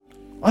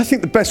I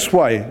think the best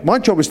way, my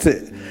job is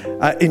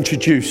to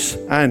introduce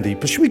Andy,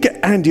 but should we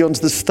get Andy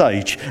onto the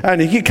stage?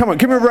 Andy, you come on,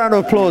 give him a round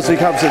of applause as he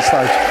comes to the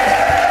stage.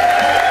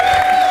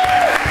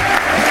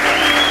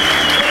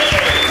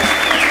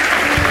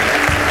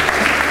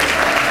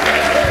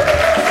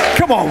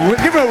 Come on,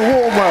 give him a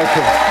warm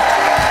welcome.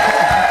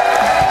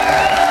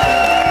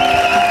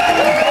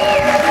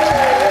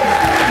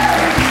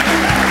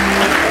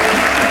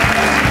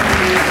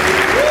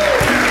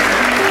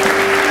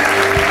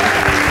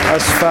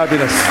 That's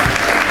fabulous.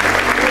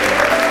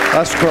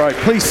 That's great.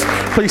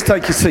 Please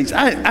take your seats.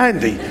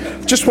 Andy,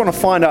 just want to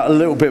find out a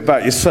little bit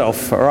about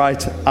yourself, all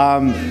right?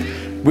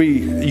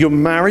 You're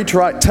married,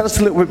 right? Tell us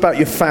a little bit about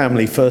your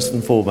family, first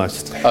and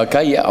foremost.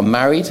 Okay, yeah, I'm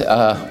married.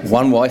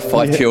 One wife,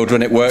 five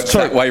children. It works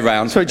that way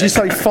round. So did you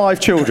say 5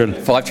 children?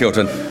 5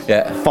 children,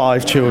 yeah.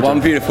 5 children. One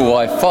beautiful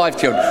wife, 5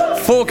 children.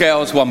 4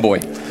 girls, 1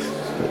 boy.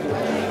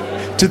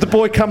 Did the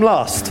boy come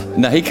last?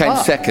 No, he came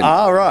second.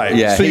 Right.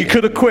 Yeah, so you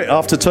could have quit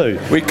after 2?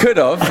 We could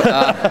have.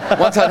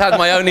 Once I'd had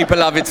my only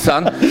beloved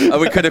son,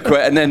 we could have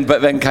quit,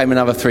 but then came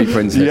another 3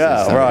 princesses.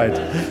 Yeah, so.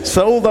 Right.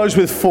 So all those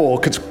with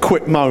 4 could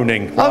quit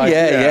moaning. Oh, right?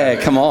 Yeah,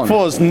 come on.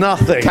 4's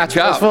nothing. Catch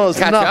up. 4's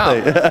Catch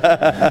nothing.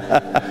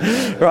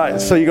 up.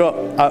 Right, so you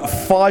got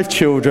 5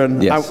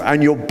 children, yes.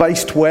 and you're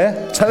based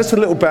where? Tell us a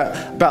little bit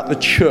about the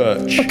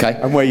church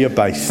and where you're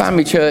based.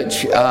 Family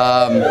Church.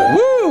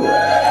 Woo!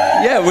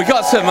 Yeah, we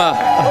got some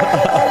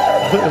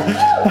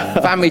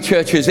family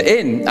churches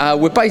in.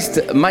 We're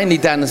based mainly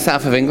down the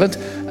south of England,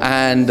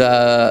 and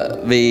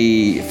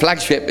the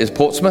flagship is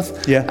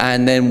Portsmouth. Yeah.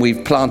 And then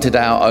we've planted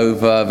out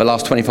over the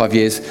last 25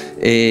 years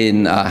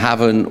in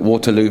Havant,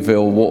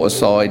 Waterlooville,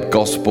 Waterside,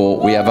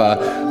 Gosport. We have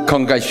a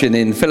congregation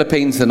in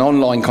Philippines, an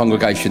online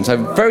congregation. So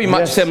very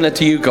much similar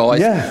to you guys.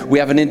 Yeah. We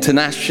have an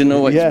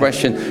international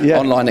expression,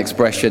 online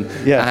expression.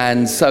 Yeah.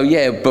 And so,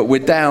 but we're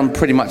down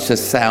pretty much the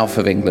south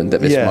of England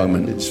at this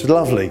moment. It's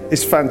lovely.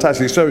 It's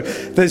fantastic. So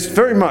there's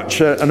very much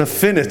an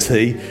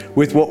affinity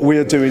with what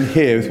we're doing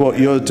here, with what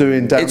you're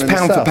doing down in the south. It's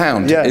pound for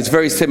pound. Yeah. It's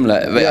very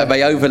similar.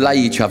 They overlay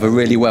each other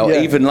really well. Yeah.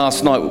 Even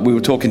last night we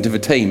were talking to the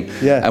team,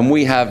 and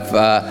we had,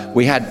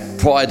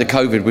 prior to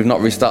COVID, we've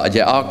not restarted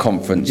yet, our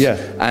conference. Yeah.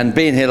 And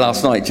being here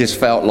last night just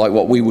felt like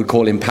what we would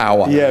call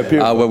Empower,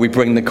 where we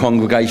bring the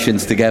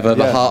congregations together,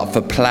 the heart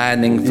for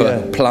planning,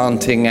 for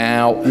planting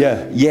out.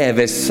 Yeah,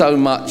 there's so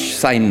much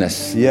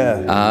sameness.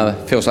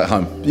 Feels like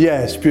home.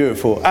 Yeah, it's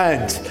beautiful.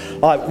 And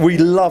we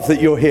love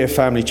that you're here,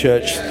 Family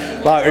Church.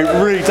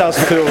 It really does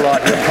feel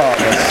like you're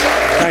partners.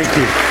 Thank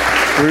you.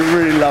 We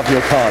really love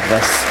your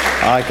partners.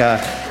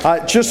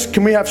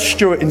 Can we have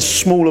Stuart in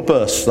smaller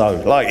bursts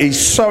though? He's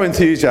so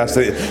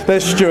enthusiastic.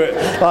 There's Stuart.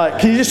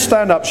 Can you just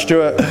stand up,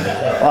 Stuart?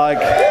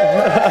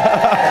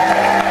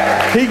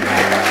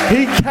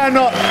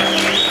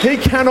 He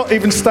cannot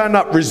even stand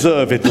up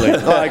reservedly.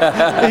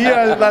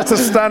 That's to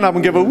stand up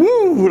and give a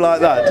woo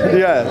like that.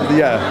 Yeah.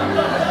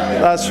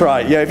 That's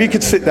right. Yeah, if you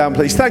could sit down,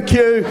 please. Thank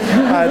you.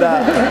 And,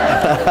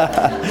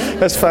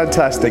 that's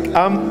fantastic.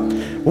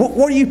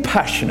 What are you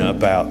passionate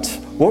about?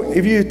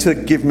 If you were to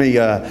give me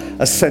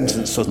a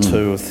sentence or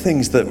two of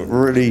things that are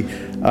really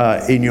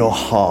in your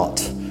heart.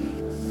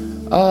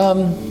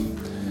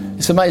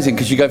 It's amazing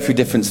because you go through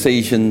different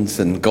seasons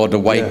and God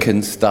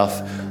awakens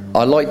stuff.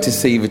 I like to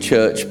see the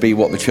church be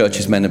what the church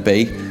is meant to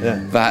be.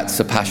 That's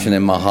a passion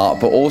in my heart.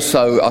 But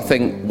also, I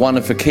think one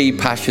of the key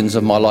passions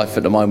of my life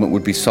at the moment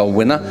would be soul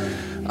winner.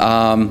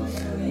 The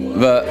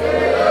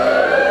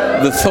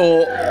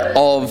thought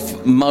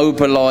of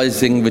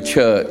mobilising the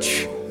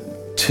church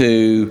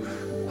to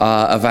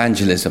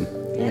evangelism.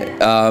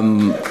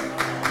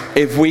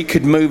 If we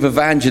could move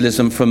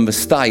evangelism from the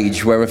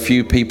stage where a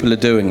few people are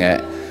doing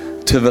it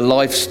to the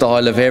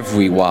lifestyle of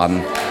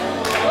everyone,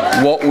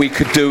 what we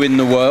could do in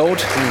the world.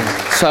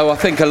 So I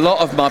think a lot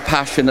of my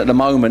passion at the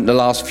moment, the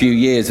last few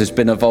years, has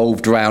been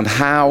evolved around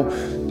how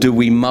do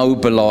we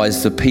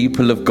mobilise the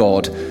people of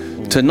God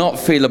to not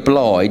feel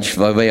obliged,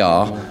 though they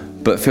are,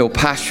 but feel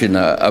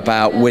passionate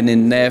about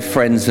winning their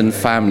friends and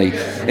family.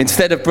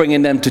 Instead of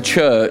bringing them to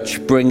church,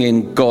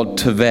 bringing God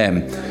to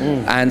them.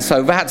 And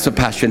so that's a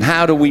passion.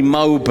 How do we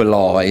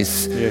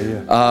mobilise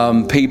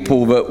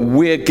people that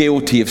we're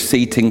guilty of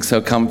seating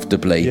so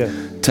comfortably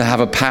to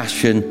have a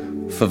passion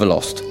for the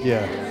lost?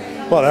 Yeah.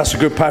 Well, that's a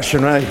good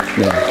passion, eh?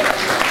 Yeah.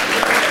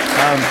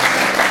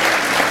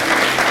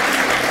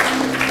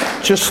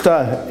 Just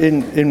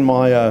in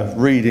my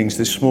readings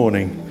this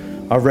morning,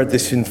 I read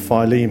this in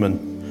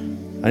Philemon.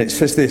 And it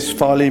says this,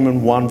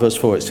 Philemon 1 verse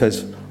 4, it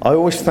says, I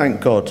always thank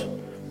God,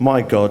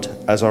 my God,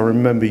 as I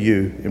remember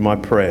you in my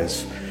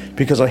prayers,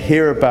 because I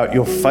hear about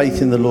your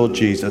faith in the Lord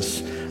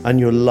Jesus and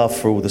your love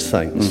for all the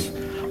saints.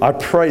 I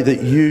pray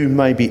that you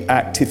may be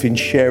active in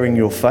sharing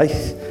your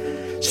faith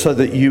so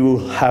that you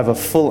will have a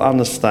full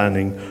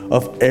understanding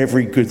of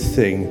every good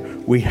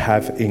thing we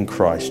have in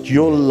Christ.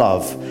 Your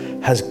love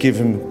has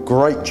given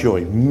great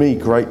joy, me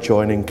great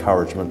joy and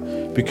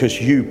encouragement,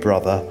 because you,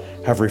 brother,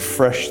 have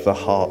refreshed the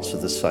hearts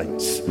of the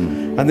saints.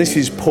 And this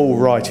is Paul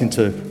writing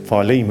to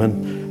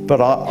Philemon,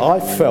 but I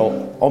felt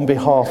on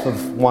behalf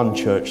of one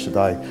church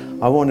today,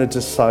 I wanted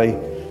to say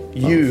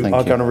you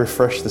are going to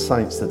refresh the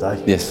saints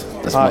today. Yes,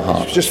 that's my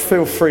heart. Just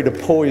feel free to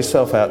pour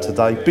yourself out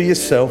today. Be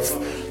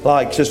yourself.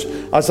 Like, just,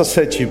 as I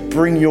said to you,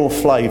 bring your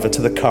flavour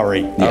to the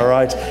curry, all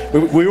right?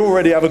 We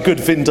already have a good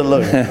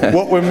vindaloo.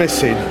 What we're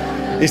missing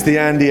is the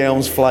Andy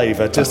Elms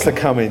flavour just to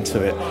come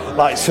into it.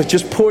 Like, so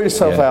just pour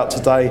yourself out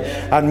today.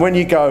 And when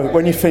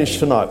you finish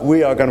tonight,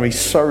 we are going to be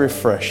so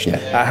refreshed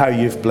at how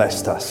you've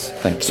blessed us.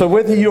 Thank you. So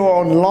whether you're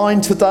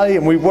online today,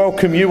 and we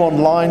welcome you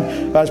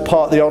online as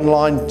part of the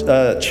online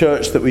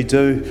church that we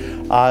do,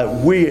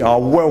 we are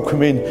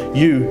welcoming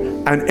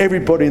you and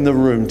everybody in the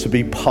room to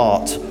be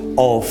part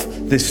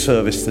of this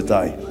service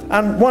today.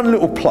 And one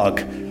little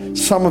plug.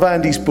 Some of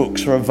Andy's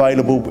books are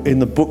available in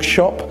the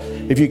bookshop.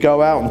 If you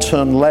go out and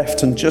turn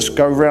left and just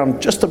go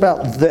around just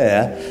about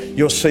there,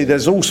 you'll see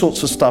there's all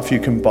sorts of stuff you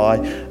can buy.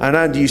 And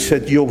Andy, you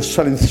said you're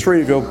selling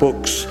 3 of your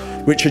books,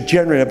 which are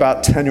generally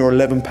about £10 or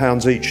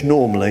 £11 each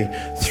normally,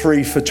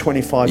 3 for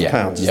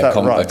 £25. Is that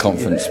right? A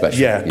conference special.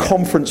 Yeah,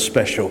 conference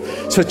special.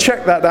 So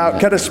check that out,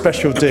 get a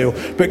special deal.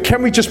 But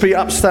can we just be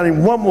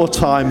upstanding one more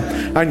time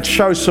and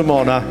show some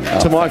honour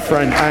to my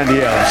friend Andy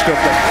Elms. God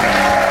bless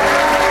you.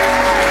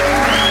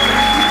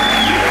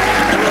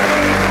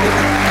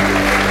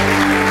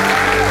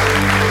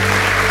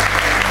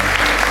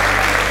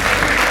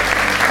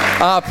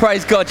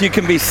 Praise God, you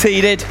can be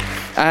seated,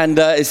 and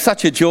it's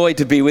such a joy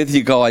to be with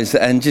you guys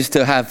and just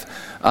to have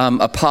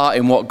a part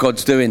in what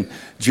God's doing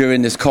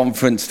during this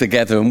conference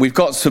together. And we've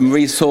got some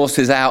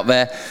resources out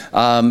there.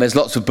 There's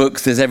lots of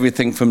books. There's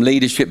everything from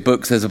leadership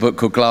books. There's a book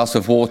called Glass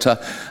of Water,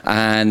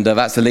 and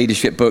that's a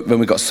leadership book. Then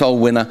we've got Soul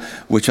Winner,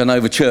 which I know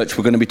the church,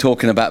 we're going to be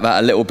talking about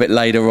that a little bit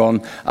later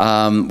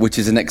on, which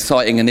is an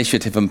exciting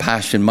initiative and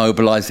passion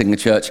mobilizing the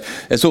church.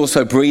 There's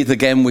also Breathe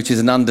Again, which is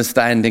an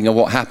understanding of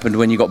what happened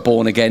when you got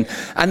born again.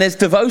 And there's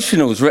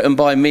devotionals written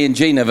by me and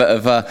Gina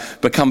that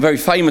have become very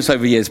famous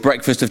over the years,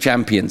 Breakfast of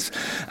Champions.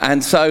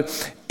 And so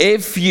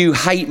if you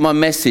hate my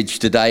message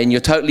today and you're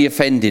totally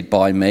offended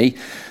by me,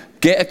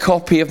 get a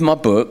copy of my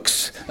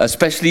books,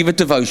 especially the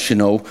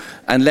devotional,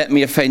 and let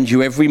me offend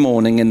you every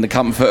morning in the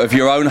comfort of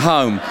your own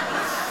home.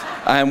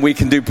 And we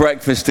can do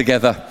breakfast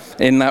together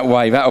in that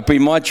way. That'll be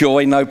my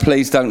joy. No,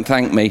 please don't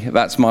thank me.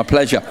 That's my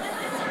pleasure.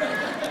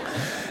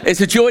 It's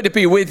a joy to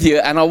be with you,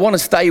 and I want to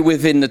stay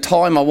within the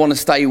time. I want to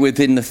stay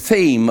within the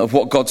theme of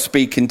what God's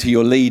speaking to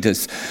your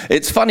leaders.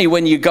 It's funny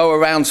when you go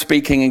around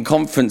speaking in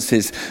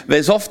conferences,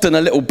 there's often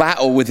a little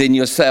battle within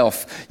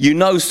yourself. You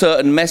know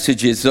certain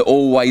messages that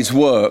always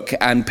work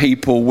and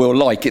people will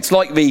like. It's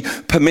like the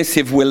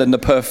permissive will and the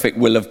perfect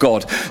will of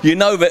God. You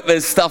know that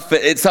there's stuff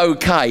that it's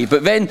okay,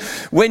 but then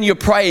when you're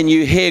praying,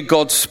 you hear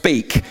God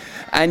speak.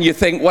 And you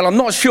think, well, I'm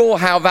not sure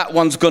how that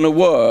one's going to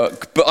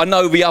work, but I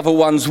know the other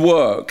ones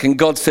work. And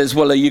God says,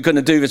 well, are you going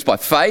to do this by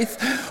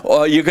faith?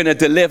 Or are you going to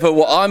deliver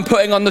what I'm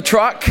putting on the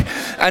truck?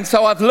 And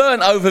so I've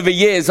learned over the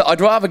years that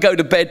I'd rather go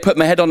to bed, put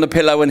my head on the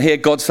pillow and hear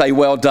God say,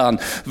 well done,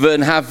 than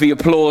have the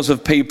applause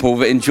of people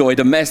that enjoy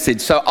the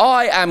message. So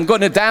I am going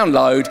to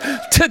download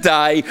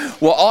today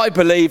what I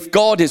believe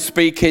God is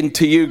speaking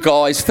to you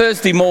guys.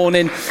 Thursday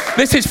morning,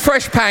 this is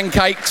fresh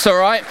pancakes, all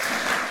right?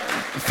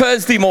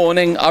 Thursday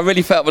morning, I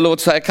really felt the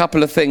Lord say a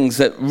couple of things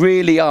that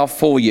really are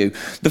for you.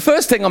 The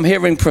first thing I'm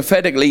hearing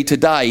prophetically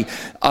today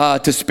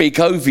to speak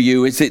over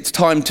you is it's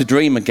time to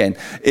dream again.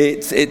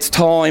 It's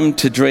time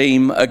to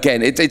dream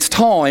again. It's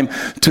time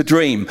to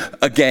dream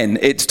again.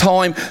 It's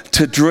time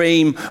to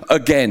dream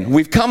again.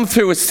 We've come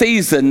through a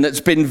season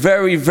that's been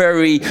very,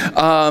 very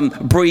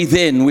breathe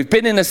in. We've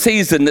been in a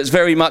season that's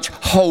very much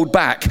hold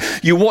back.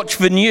 You watch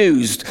the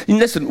news.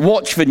 Listen,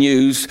 watch the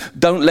news.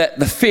 Don't let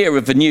the fear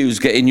of the news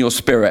get in your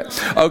spirit.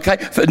 Okay,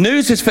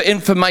 news is for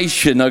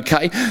information,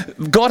 okay?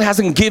 God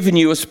hasn't given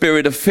you a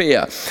spirit of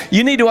fear.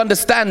 You need to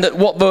understand that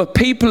what the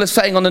people are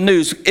saying on the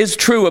news is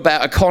true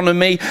about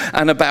economy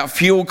and about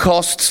fuel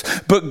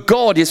costs, but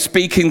God is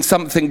speaking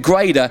something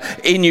greater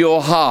in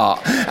your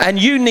heart. And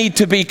you need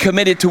to be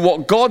committed to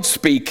what God's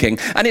speaking.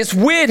 And it's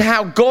weird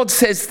how God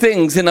says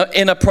things in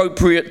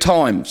inappropriate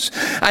times.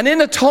 And in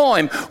a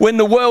time when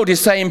the world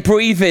is saying,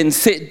 breathe in,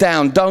 sit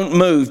down, don't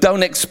move,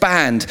 don't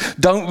expand,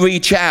 don't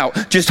reach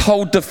out, just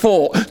hold the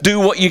fort, do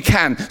what you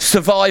can,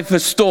 survive the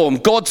storm.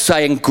 God's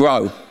saying,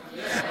 grow,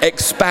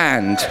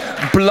 expand,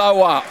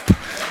 blow up.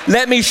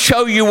 Let me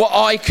show you what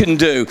I can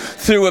do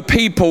through a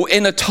people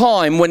in a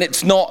time when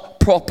it's not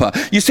proper.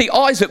 You see,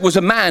 Isaac was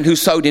a man who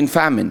sowed in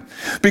famine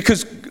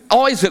because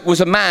Isaac was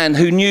a man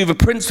who knew the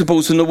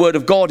principles and the word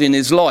of God in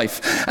his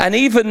life. And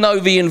even though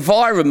the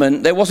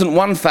environment, there wasn't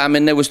one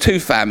famine, there was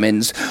 2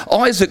 famines,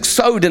 Isaac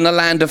sowed in a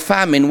land of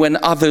famine when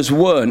others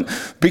weren't,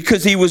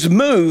 because he was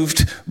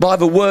moved by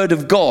the word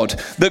of God.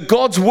 That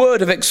God's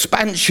word of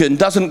expansion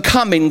doesn't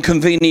come in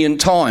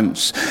convenient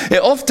times. It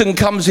often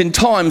comes in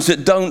times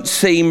that don't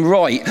seem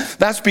right.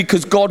 That's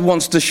because God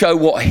wants to show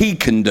what he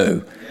can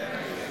do.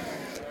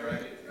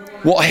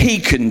 What he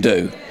can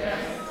do.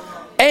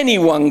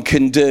 Anyone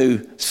can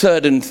do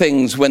certain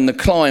things when the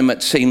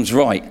climate seems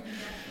right,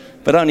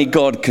 but only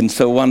God can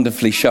so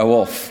wonderfully show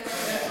off.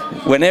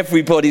 When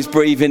everybody's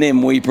breathing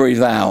in, we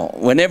breathe out.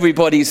 When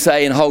everybody's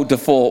saying, hold the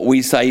fort,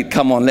 we say,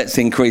 come on, let's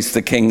increase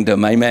the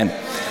kingdom. Amen.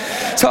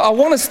 So I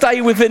want to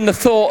stay within the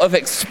thought of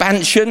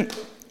expansion.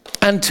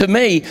 And to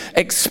me,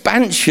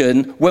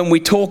 expansion, when we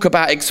talk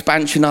about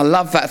expansion, I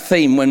love that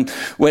theme.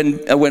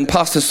 When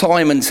Pastor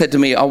Simon said to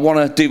me, I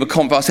want to do the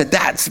conference, I said,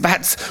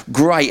 that's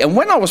great. And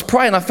when I was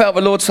praying, I felt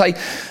the Lord say,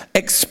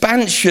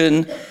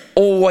 expansion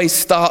always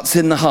starts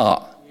in the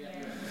heart.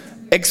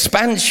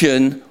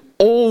 Expansion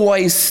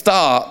always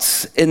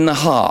starts in the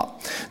heart.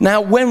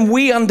 Now, when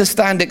we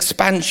understand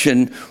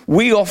expansion,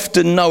 we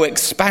often know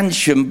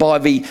expansion by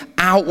the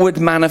outward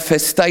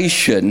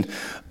manifestation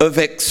of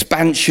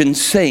expansion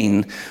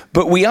seen,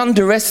 but we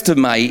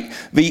underestimate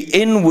the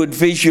inward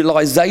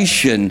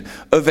visualization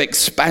of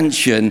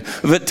expansion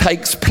that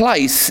takes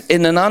place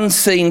in an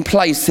unseen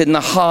place in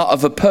the heart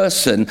of a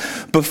person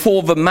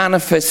before the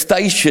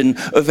manifestation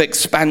of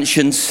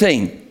expansion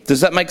seen.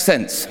 Does that make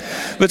sense?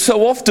 But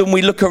so often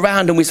we look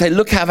around and we say,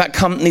 look how that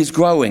company's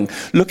growing.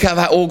 Look how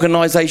that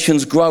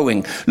organization's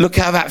growing. Look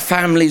how that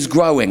family's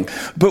growing.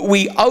 But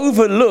we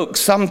overlook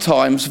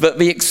sometimes that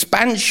the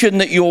expansion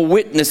that you're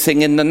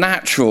witnessing in the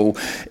natural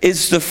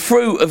is the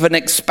fruit of an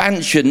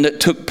expansion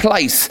that took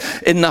place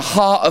in the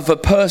heart of a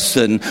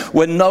person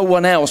when no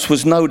one else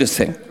was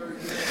noticing.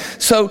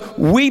 So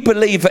we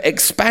believe that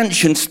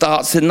expansion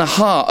starts in the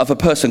heart of a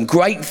person.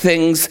 Great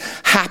things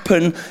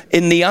happen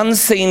in the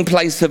unseen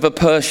place of a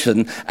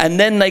person, and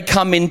then they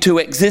come into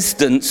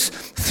existence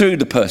through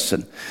the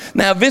person.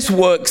 Now, this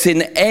works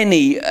in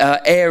any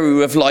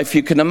area of life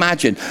you can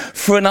imagine.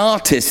 For an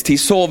artist, he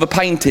saw the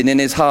painting in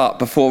his heart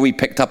before he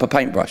picked up a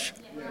paintbrush.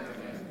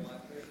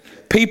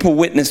 People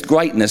witnessed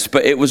greatness,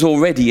 but it was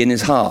already in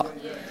his heart.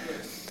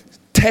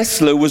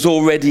 Tesla was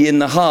already in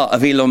the heart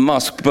of Elon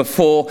Musk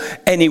before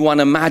anyone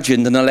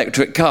imagined an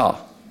electric car.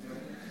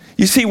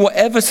 You see,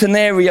 whatever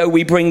scenario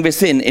we bring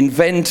this in,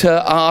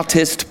 inventor,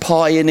 artist,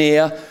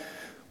 pioneer,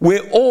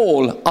 we're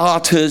all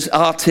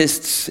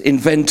artists,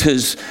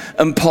 inventors,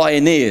 and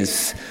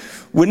pioneers.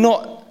 We're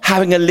not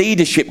having a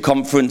leadership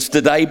conference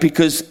today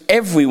because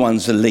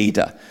everyone's a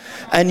leader.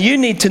 And you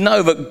need to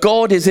know that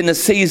God is in a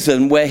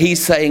season where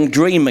he's saying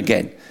dream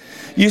again.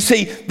 You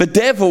see, the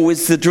devil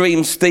is the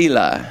dream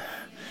stealer.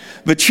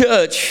 The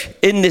church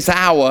in this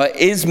hour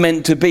is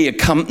meant to be a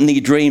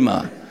company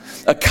dreamer,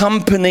 a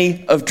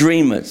company of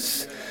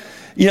dreamers.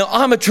 You know,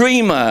 I'm a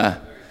dreamer.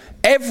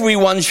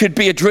 Everyone should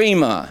be a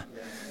dreamer.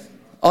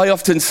 I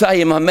often say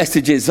in my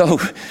messages,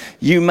 oh,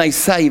 you may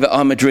say that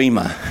I'm a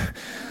dreamer,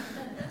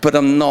 but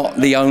I'm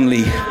not the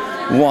only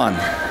one.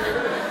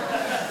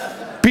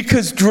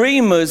 Because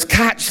dreamers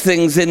catch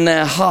things in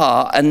their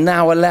heart and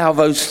now allow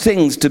those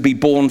things to be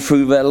born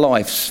through their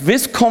lives.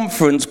 This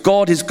conference,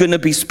 God is going to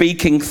be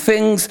speaking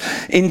things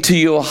into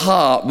your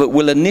heart that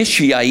will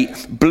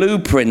initiate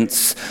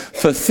blueprints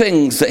for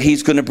things that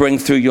he's going to bring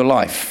through your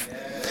life.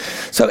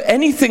 So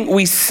anything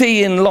we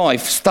see in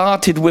life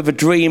started with a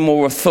dream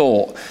or a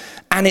thought,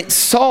 and its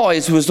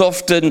size was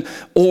often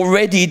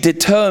already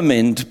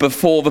determined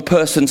before the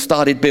person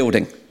started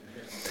building.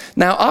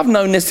 Now, I've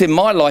known this in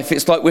my life.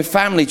 It's like with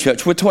Family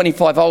Church. We're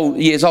 25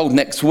 years old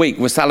next week.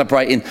 We're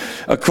celebrating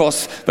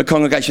across the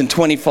congregation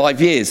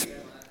 25 years.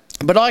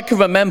 But I can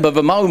remember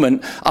the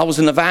moment I was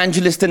an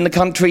evangelist in the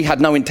country, had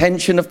no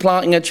intention of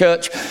planting a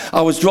church. I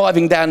was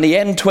driving down the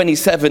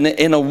M27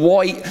 in a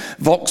white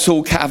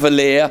Vauxhall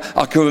Cavalier.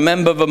 I can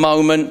remember the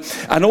moment.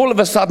 And all of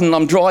a sudden,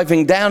 I'm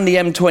driving down the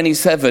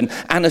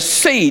M27 and a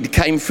seed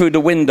came through the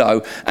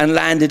window and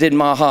landed in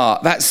my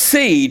heart. That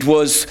seed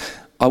was,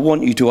 I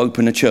want you to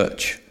open a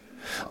church.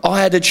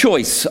 I had a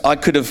choice. I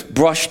could have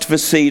brushed the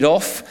seed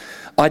off.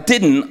 I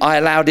didn't. I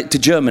allowed it to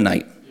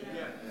germinate.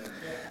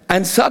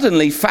 And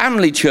suddenly,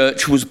 Family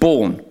Church was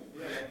born.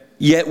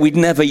 Yet we'd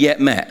never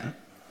yet met.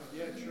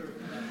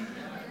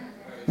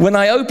 When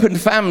I opened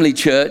Family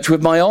Church,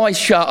 with my eyes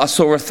shut, I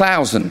saw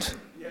 1,000.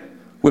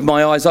 With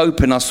my eyes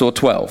open, I saw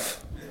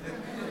 12.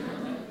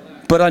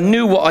 But I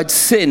knew what I'd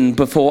seen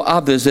before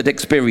others had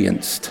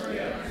experienced.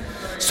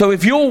 So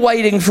if you're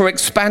waiting for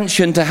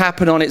expansion to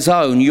happen on its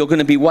own, you're going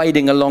to be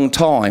waiting a long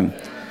time.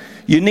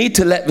 You need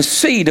to let the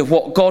seed of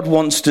what God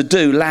wants to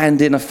do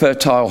land in a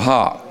fertile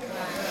heart.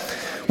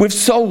 With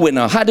Soul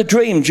Winner, I had a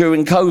dream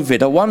during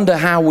COVID. I wonder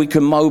how we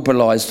can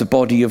mobilize the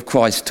body of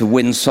Christ to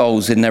win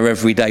souls in their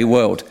everyday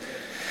world.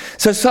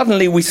 So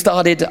suddenly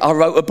I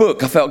wrote a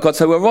book. I felt God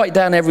said, well, write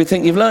down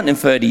everything you've learned in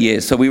 30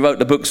 years. So we wrote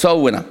the book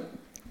Soul Winner.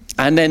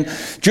 And then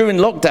during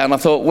lockdown, I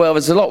thought, well,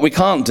 there's a lot we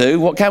can't do.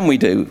 What can we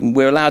do?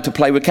 We're allowed to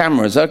play with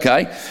cameras.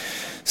 Okay.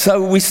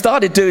 So we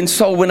started doing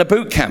Soul Winner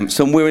boot camps.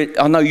 And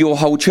I know your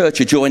whole church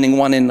are joining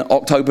one in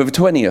October the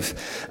 20th.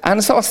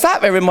 And so I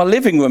sat there in my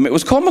living room. It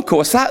was comical.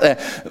 I sat there.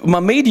 My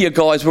media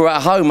guys were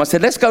at home. I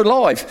said, let's go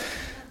live.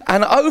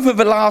 And over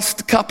the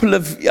last couple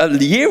of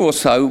year or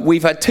so,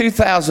 we've had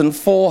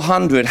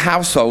 2,400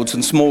 households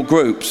and small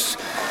groups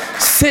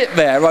sit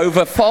there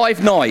over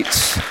 5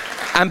 nights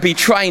and be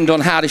trained on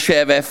how to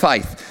share their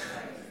faith.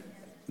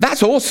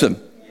 That's awesome.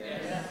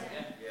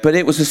 But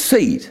it was a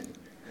seed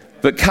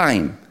that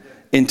came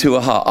into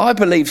a heart. I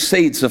believe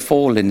seeds are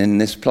falling in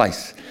this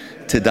place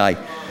today,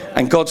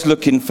 and God's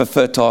looking for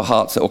fertile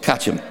hearts that will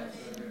catch them.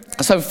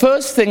 So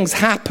first things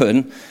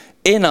happen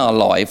in our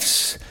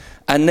lives,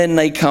 and then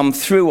they come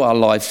through our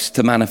lives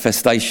to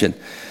manifestation.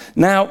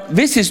 Now,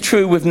 this is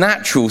true with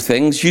natural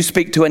things. You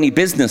speak to any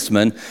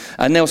businessman,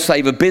 and they'll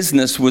say the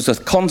business was a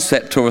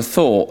concept or a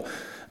thought,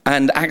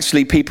 and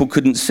actually people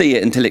couldn't see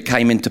it until it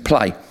came into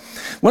play.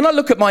 When I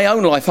look at my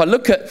own life, I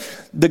look at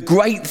the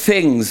great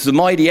things, the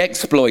mighty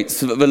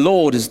exploits that the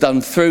Lord has done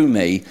through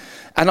me,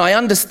 and I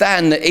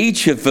understand that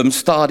each of them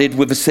started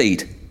with a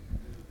seed,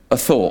 a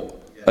thought,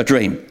 a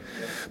dream.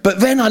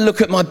 But then I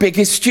look at my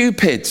biggest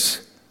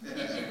stupids.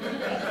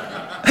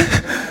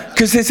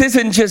 Because this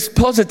isn't just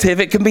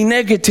positive, it can be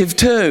negative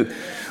too.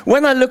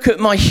 When I look at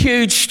my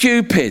huge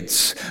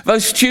stupids,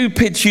 those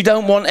stupids you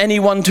don't want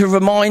anyone to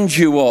remind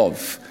you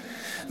of,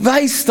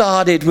 they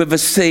started with a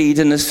seed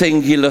and a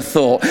singular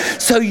thought.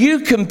 So you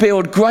can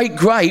build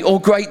great or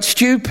great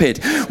stupid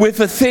with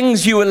the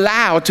things you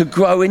allow to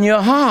grow in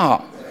your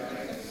heart.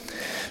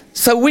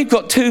 So we've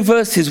got two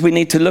verses we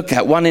need to look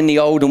at, one in the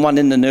Old and one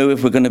in the New.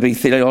 If we're going to be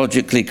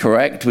theologically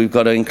correct, we've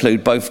got to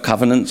include both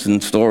covenants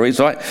and stories,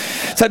 right?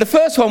 So the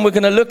first one we're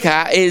going to look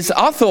at is,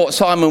 I thought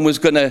Simon was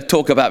going to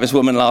talk about this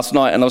woman last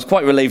night, and I was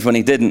quite relieved when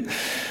he didn't.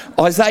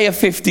 Isaiah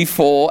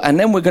 54, and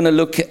then we're going to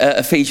look at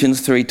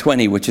Ephesians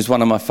 3:20, which is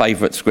one of my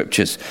favourite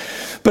scriptures.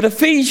 But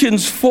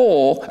Ephesians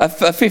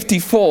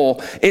 54,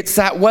 it's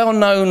that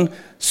well-known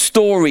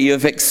story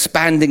of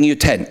expanding your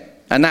tent.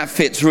 And that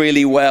fits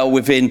really well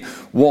within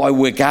why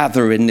we're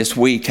gathering this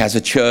week as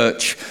a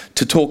church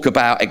to talk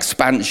about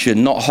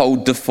expansion, not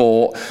hold the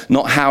fort,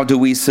 not how do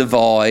we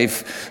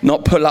survive,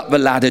 not pull up the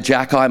ladder,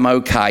 Jack, I'm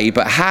okay,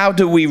 but how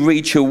do we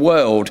reach a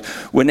world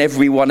when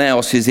everyone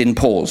else is in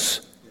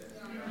pause?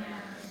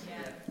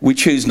 We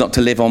choose not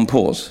to live on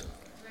pause.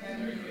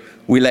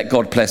 We let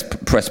God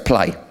press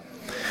play.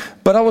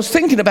 But I was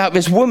thinking about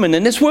this woman,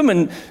 and this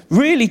woman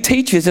really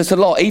teaches us a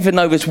lot, even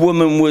though this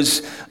woman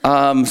was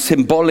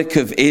symbolic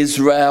of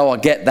Israel. I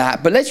get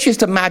that. But let's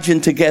just imagine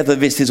together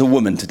this is a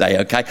woman today,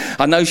 okay?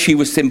 I know she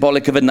was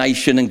symbolic of a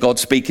nation and God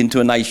speaking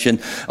to a nation.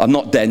 I'm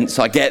not dense,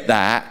 I get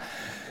that.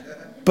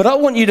 But I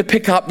want you to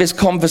pick up this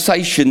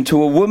conversation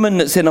to a woman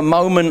that's in a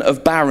moment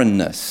of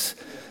barrenness,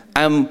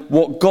 and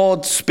what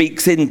God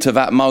speaks into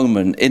that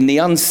moment in the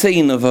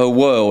unseen of her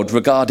world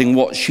regarding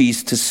what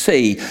she's to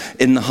see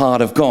in the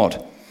heart of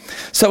God.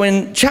 So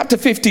in chapter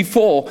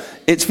 54,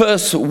 it's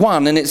verse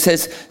 1, and it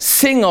says,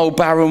 "Sing, O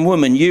barren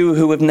woman, you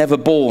who have never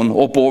borne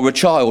or bore a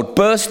child.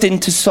 Burst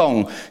into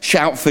song,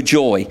 shout for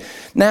joy."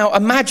 Now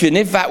imagine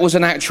if that was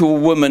an actual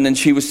woman and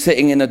she was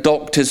sitting in a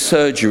doctor's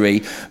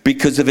surgery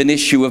because of an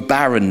issue of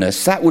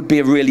barrenness. That would be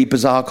a really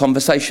bizarre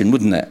conversation,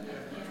 wouldn't it?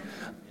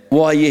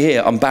 "Why are you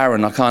here?" "I'm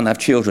barren, I can't have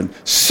children."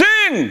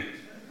 "Sing!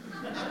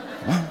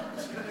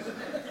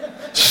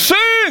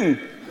 Sing!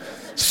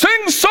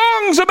 Sing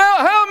songs about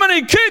how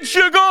many kids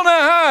you're going to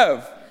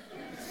have."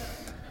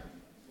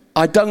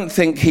 I don't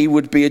think he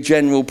would be a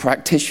general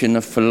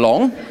practitioner for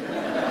long.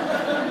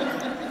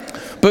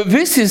 But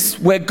this is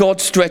where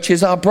God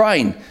stretches our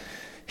brain.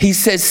 He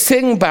says,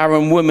 "Sing,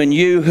 barren woman,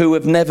 you who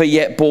have never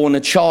yet borne a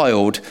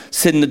child.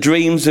 Sing, the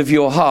dreams of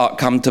your heart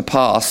come to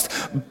pass.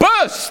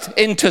 Burst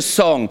into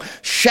song,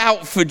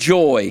 shout for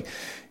joy.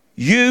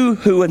 You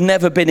who have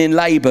never been in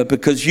labour,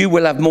 because you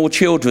will have more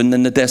children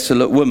than the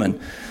desolate woman,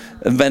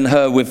 and then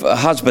her with a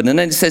husband." And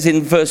then it says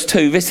in verse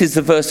 2, this is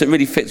the verse that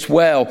really fits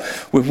well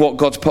with what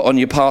God's put on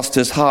your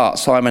pastor's heart,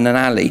 Simon and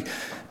Ali.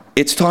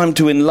 It's time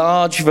to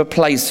enlarge the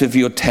place of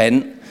your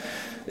tent.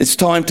 It's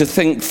time to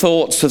think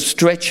thoughts of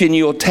stretching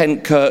your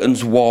tent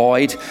curtains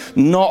wide,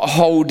 not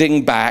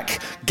holding back,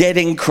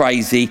 getting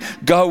crazy,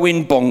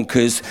 going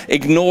bonkers,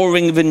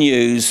 ignoring the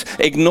news,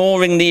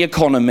 ignoring the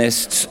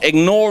economists,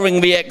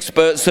 ignoring the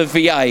experts of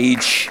the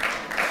age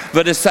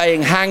that are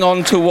saying, hang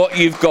on to what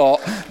you've got,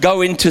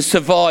 go into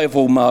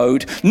survival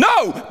mode.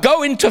 No,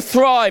 go into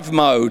thrive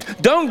mode.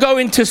 Don't go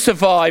into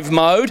survive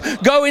mode,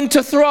 go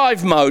into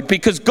thrive mode,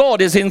 because God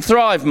is in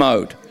thrive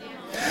mode.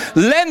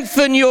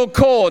 Lengthen your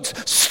cords,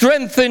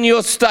 strengthen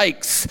your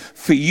stakes,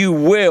 for you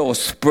will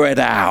spread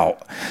out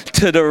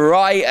to the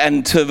right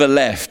and to the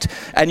left,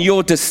 and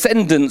your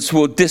descendants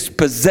will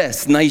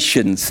dispossess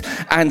nations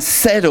and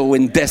settle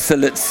in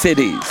desolate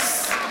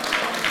cities.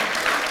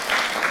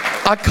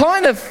 I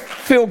kind of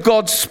feel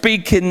God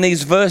speaking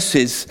these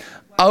verses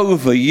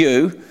over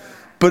you,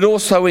 but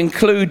also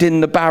including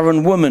the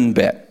barren woman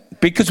bit.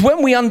 Because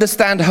when we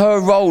understand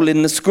her role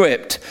in the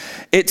script,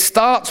 it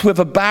starts with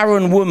a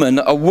barren woman,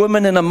 a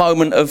woman in a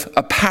moment of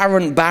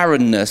apparent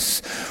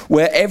barrenness,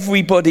 where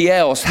everybody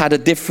else had a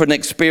different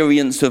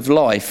experience of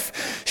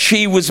life.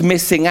 She was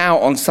missing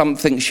out on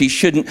something she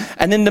shouldn't.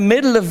 And in the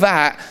middle of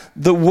that,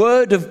 the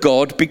word of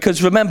God,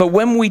 because remember,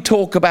 when we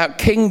talk about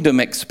kingdom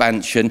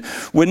expansion,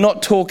 we're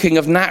not talking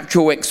of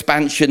natural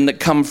expansion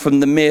that come from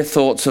the mere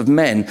thoughts of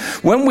men.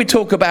 When we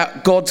talk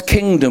about God's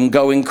kingdom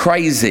going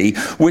crazy,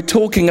 we're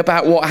talking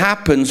about what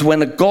happens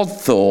when a God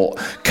thought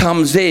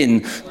comes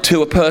in to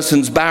into a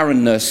person's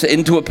barrenness,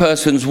 into a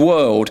person's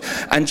world,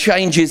 and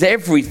changes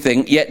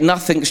everything, yet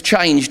nothing's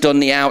changed on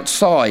the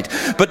outside.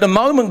 But the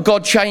moment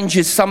God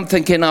changes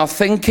something in our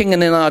thinking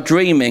and in our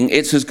dreaming,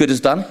 it's as good as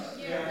done.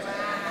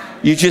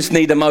 You just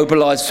need to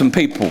mobilize some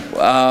people.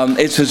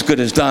 It's as good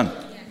as done.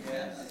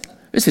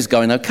 This is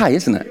going okay,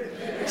 isn't it?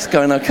 It's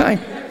going okay.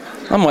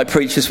 I might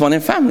preach this one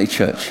in family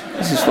church.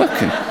 This is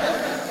working.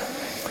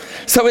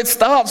 So it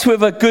starts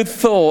with a good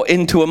thought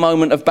into a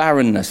moment of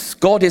barrenness.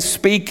 God is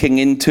speaking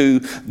into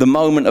the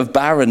moment of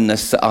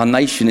barrenness that our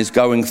nation is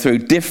going through.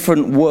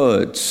 Different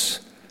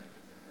words.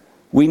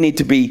 We need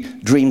to be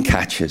dream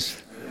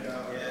catchers.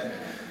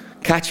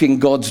 Catching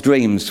God's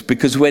dreams,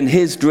 because when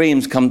his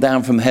dreams come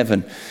down from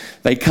heaven,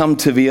 they come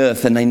to the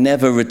earth and they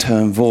never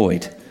return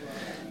void.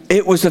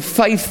 It was a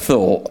faith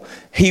thought.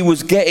 He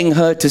was getting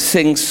her to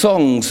sing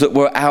songs that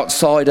were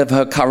outside of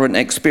her current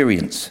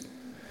experience.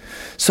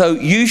 So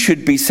you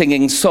should be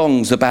singing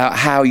songs about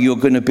how you're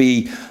going to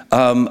be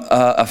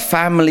a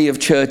family of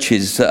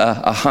churches,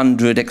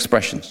 100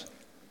 expressions.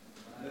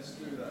 Let's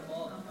do that.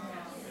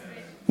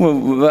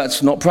 Well,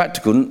 that's not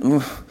practical.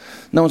 No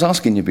one's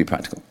asking you to be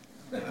practical.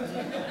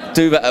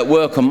 Do that at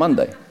work on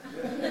Monday.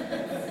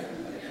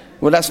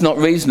 Well, that's not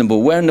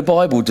reasonable. Where in the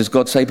Bible does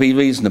God say be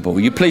reasonable?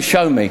 You please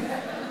show me.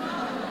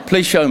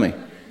 Please show me.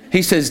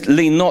 He says,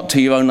 lean not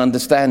to your own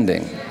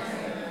understanding.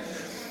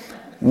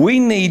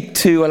 We need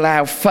to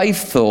allow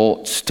faith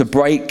thoughts to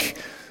break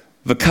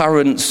the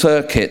current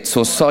circuits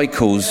or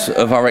cycles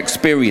of our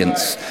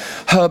experience.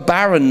 Her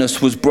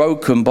barrenness was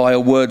broken by a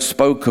word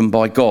spoken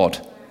by God.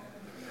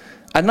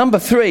 And number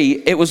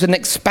 3, it was an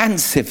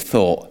expansive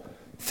thought.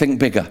 Think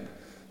bigger,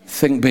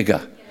 think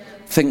bigger,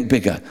 think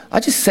bigger. I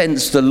just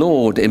sensed the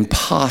Lord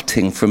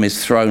imparting from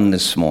his throne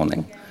this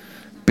morning.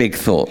 Big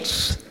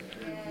thoughts,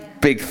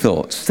 big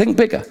thoughts. Think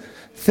bigger,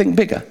 think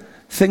bigger,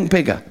 think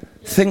bigger,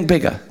 think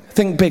bigger,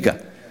 think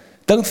bigger.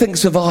 Don't think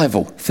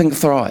survival, think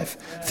thrive,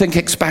 think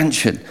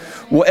expansion.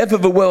 Whatever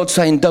the world's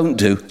saying don't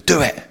do,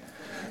 do it.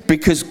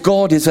 Because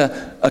God is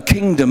a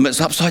kingdom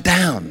that's upside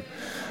down.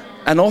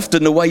 And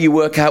often the way you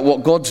work out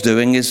what God's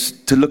doing is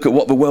to look at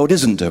what the world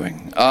isn't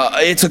doing.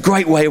 It's a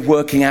great way of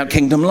working out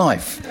kingdom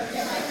life.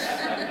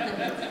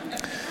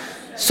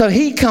 So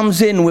he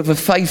comes in with a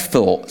faith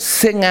thought.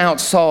 Sing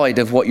outside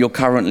of what you're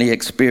currently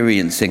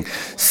experiencing.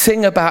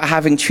 Sing about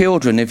having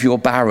children if you're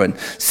barren.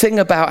 Sing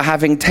about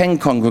having 10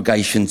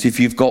 congregations if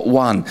you've got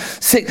 1.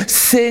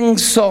 Sing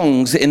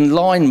songs in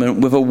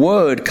alignment with a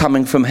word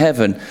coming from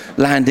heaven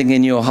landing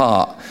in your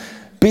heart.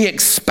 Be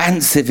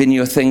expansive in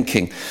your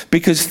thinking,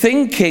 because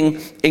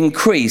thinking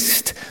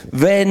increased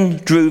then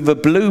drew the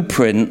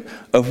blueprint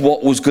of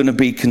what was going to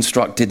be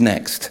constructed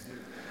next.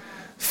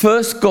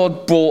 First,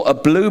 God brought a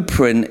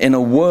blueprint in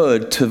a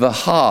word to the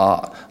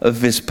heart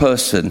of this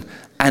person,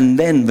 and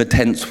then the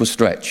tents were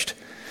stretched.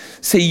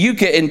 See, you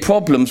get in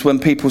problems when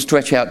people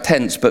stretch out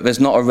tents, but there's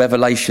not a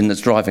revelation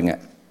that's driving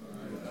it.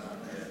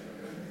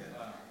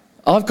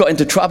 I've got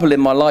into trouble in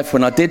my life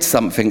when I did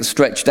something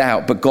stretched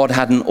out, but God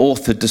hadn't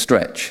authored the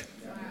stretch.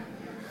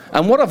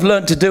 And what I've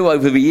learned to do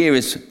over the year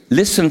is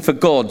listen for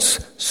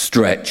God's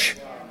stretch,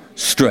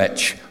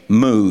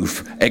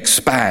 move,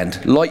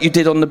 expand, like you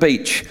did on the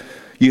beach.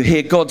 You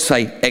hear God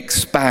say,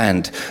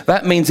 expand.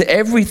 That means that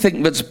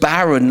everything that's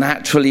barren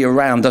naturally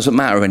around doesn't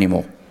matter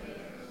anymore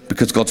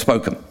because God's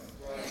spoken.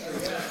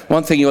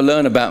 One thing you'll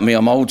learn about me,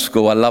 I'm old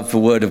school. I love the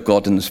word of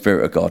God and the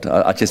Spirit of God.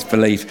 I just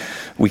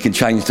believe we can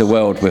change the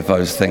world with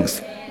those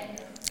things.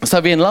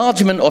 So the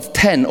enlargement of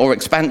tent or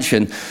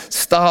expansion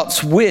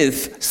starts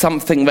with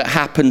something that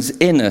happens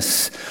in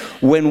us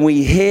when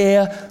we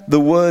hear the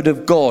word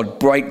of God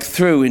break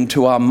through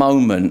into our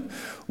moment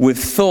with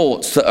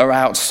thoughts that are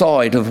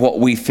outside of what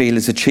we feel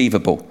is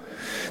achievable.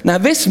 Now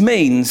this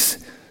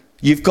means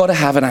you've got to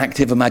have an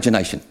active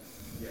imagination.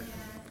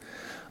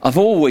 I've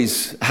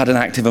always had an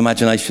active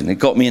imagination. It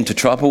got me into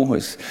trouble.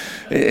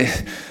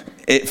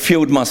 It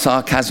fueled my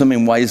sarcasm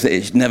in ways that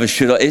it never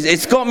should have.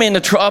 It's got me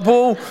into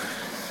trouble.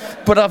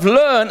 But I've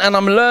learned, and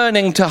I'm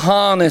learning to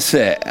harness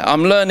it.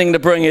 I'm learning to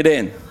bring it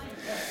in.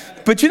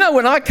 But you know,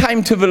 when I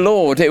came to the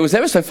Lord, it was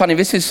ever so funny.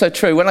 This is so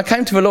true. When I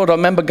came to the Lord, I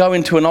remember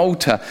going to an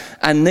altar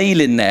and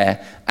kneeling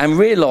there and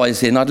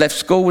realizing I'd left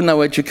school with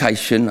no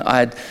education.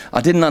 I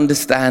didn't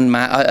understand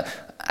math.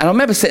 And I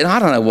remember saying, I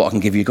don't know what I can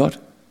give you, God.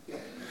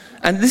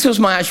 And this was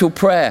my actual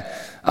prayer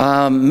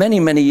many,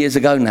 many years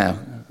ago now.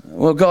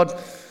 Well, God,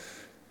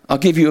 I'll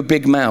give you a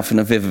big mouth and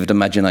a vivid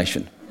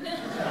imagination.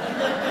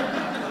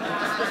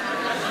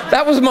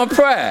 That was my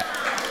prayer.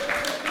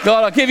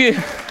 God,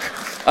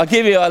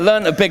 I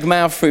learned a big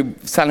mouth through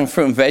selling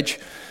fruit and veg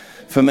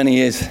for many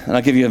years, and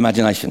I'll give you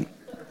imagination.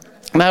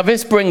 Now,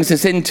 this brings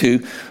us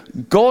into,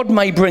 God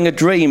may bring a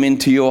dream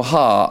into your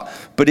heart,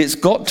 but it's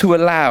got to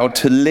allow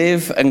to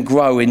live and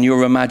grow in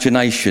your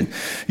imagination.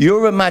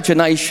 Your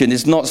imagination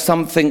is not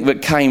something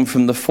that came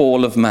from the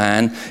fall of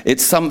man.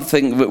 It's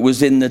something that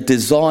was in the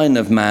design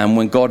of man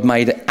when God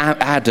made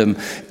Adam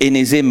in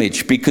his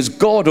image, because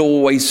God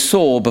always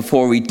saw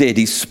before he did.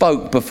 He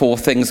spoke before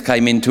things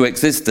came into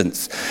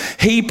existence.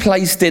 He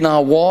placed in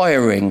our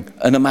wiring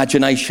an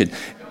imagination.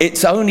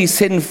 it's only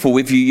sinful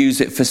if you use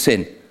it for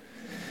sin.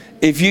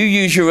 If you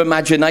use your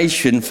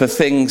imagination for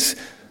things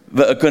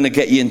that are going to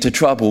get you into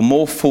trouble,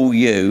 more fool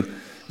you.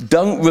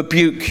 Don't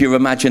rebuke your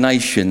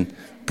imagination.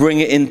 Bring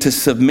it into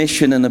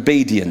submission and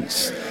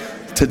obedience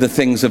to the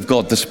things of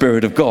God, the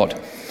Spirit of God.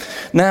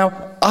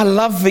 Now, I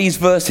love these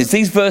verses.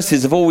 These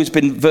verses have always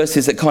been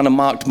verses that kind of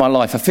marked my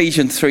life.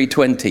 Ephesians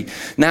 3:20.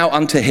 Now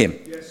unto him,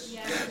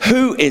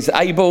 who is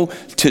able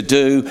to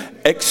do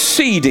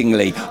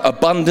exceedingly,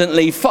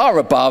 abundantly, far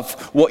above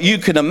what you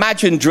can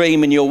imagine,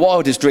 dream in your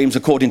wildest dreams,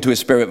 according to his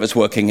Spirit that's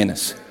working in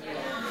us.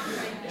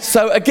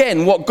 So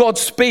again, what God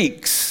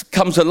speaks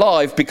comes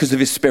alive because of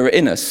his Spirit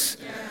in us.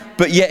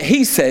 But yet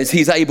he says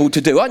he's able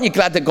to do. Aren't you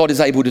glad that God is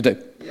able to do?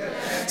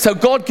 So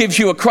God gives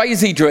you a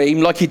crazy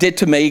dream like he did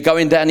to me,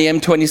 going down the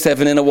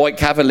M27 in a white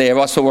Cavalier.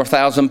 I saw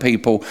 1,000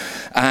 people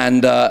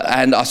and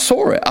I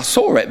saw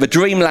it. The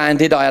dream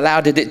landed. I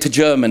allowed it to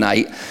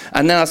germinate.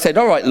 And then I said,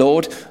 all right,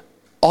 Lord,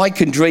 I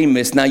can dream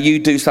this. Now you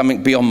do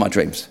something beyond my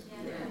dreams.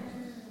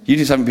 You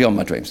do something beyond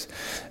my dreams.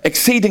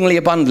 Exceedingly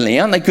abundantly.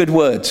 Aren't they good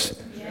words?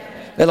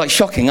 They're like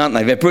shocking, aren't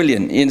they? They're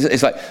brilliant.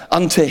 It's like,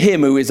 unto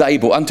him who is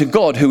able, unto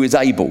God who is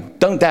able.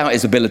 Don't doubt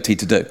his ability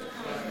to do.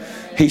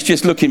 He's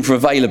just looking for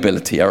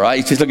availability, all right?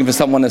 He's just looking for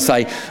someone to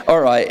say, all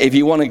right, if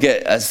you want to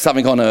get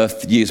something on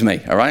earth, use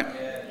me, all right?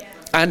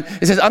 And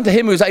it says, unto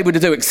him who is able to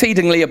do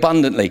exceedingly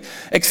abundantly.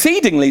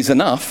 Exceedingly is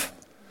enough.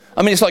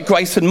 I mean, it's like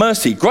grace and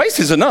mercy. Grace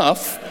is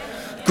enough.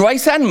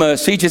 Grace and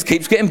mercy just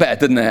keeps getting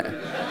better, doesn't it?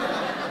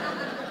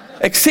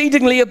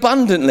 Exceedingly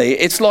abundantly.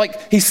 It's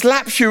like he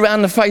slaps you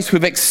around the face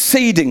with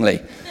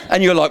exceedingly.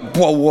 And you're like,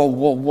 whoa, whoa,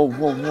 whoa, whoa,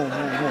 whoa, whoa,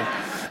 whoa.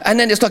 And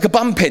then it's like a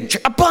bum pinch.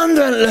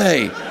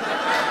 Abundantly.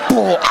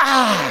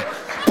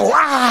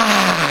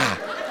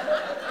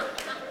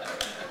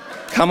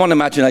 Come on,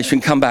 imagination,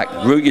 come back.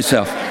 Root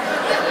yourself.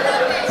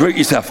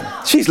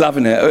 She's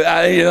loving it.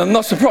 I'm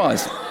not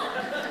surprised.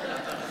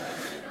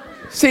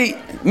 See,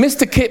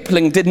 Mr.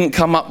 Kipling didn't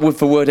come up with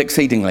the word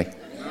exceedingly.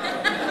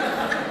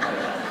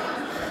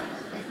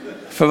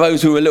 For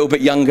those who are a little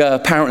bit younger,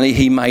 apparently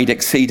he made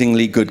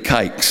exceedingly good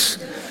cakes.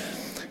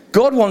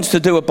 God wants to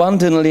do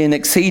abundantly and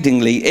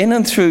exceedingly in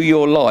and through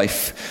your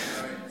life.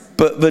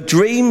 But the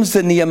dreams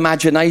and the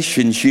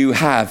imaginations you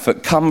have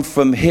that come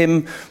from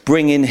him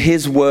bringing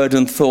his word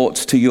and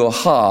thoughts to your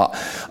heart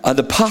are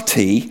the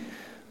putty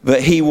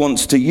that he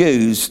wants to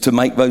use to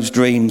make those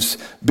dreams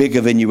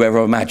bigger than you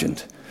ever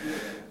imagined.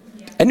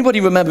 Anybody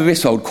remember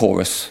this old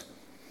chorus?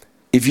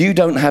 If you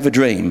don't have a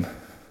dream,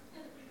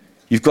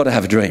 you've got to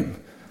have a dream.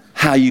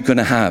 How are you going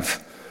to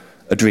have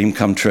a dream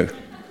come true?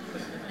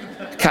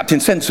 Captain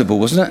Sensible,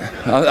 wasn't it?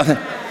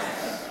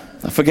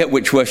 I forget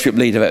which worship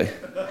leader.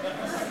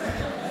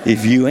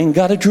 If you ain't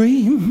got a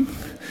dream,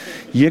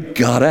 you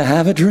gotta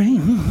have a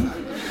dream.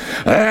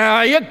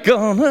 Are you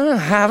gonna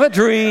have a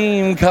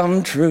dream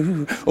come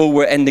true? Oh,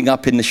 we're ending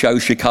up in the show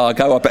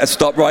Chicago. I better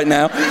stop right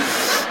now.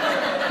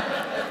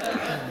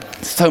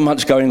 So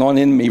much going on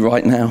in me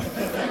right now.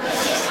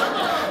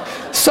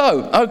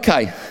 So,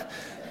 okay.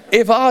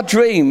 If our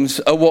dreams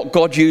are what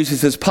God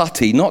uses as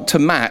putty, not to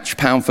match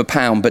pound for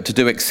pound, but to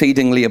do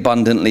exceedingly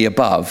abundantly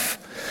above,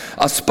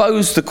 I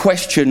suppose the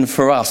question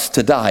for us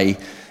today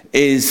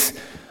is,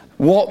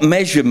 what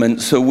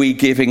measurements are we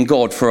giving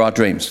God for our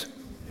dreams?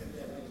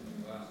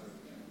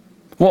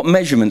 What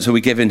measurements are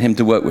we giving him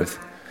to work with?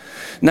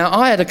 Now,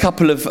 I had a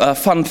couple of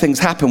fun things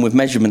happen with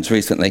measurements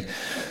recently.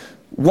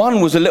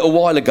 One was a little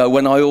while ago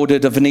when I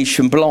ordered a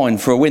Venetian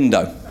blind for a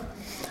window.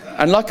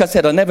 And like I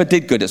said, I never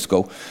did good at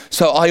school.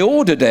 So I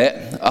ordered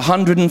it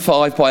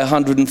 105 by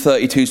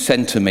 132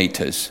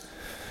 centimetres.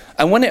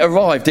 And when it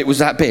arrived, it was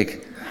that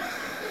big.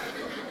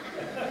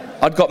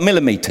 I'd got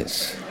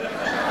millimetres.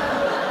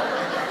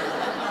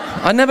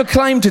 I never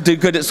claimed to do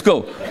good at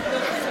school.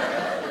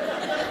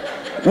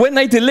 When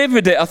they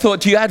delivered it, I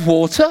thought, do you add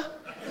water?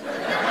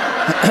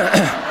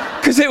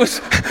 Because it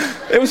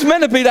was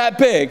meant to be that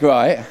big,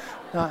 right?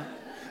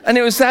 And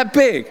it was that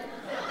big.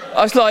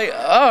 I was like,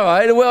 all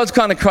right, the world's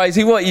kind of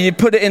crazy. What, you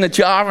put it in a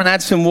jar and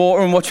add some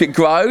water and watch it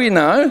grow, you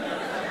know?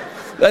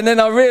 And then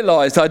I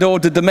realised I'd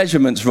ordered the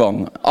measurements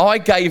wrong. I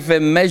gave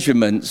them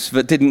measurements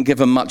that didn't give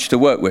them much to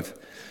work with.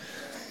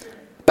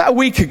 About a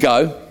week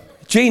ago,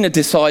 Gina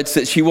decides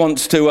that she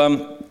wants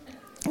to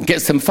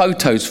get some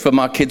photos from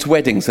our kids'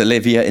 weddings,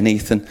 Olivia and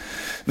Ethan,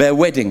 their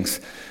weddings.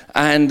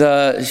 And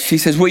she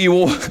says, will you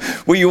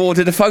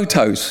order the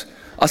photos?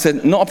 I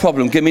said, not a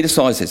problem, give me the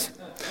sizes.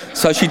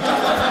 So she...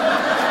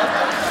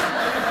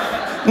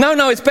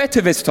 No, it's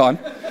better this time.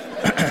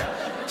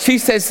 She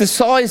says the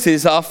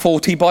sizes are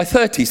 40 by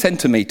 30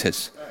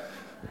 centimetres,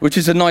 which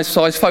is a nice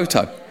size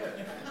photo.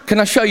 Can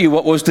I show you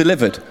what was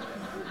delivered?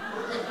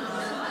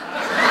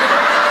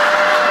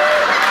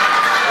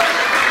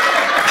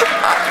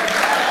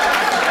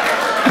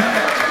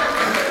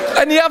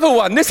 And the other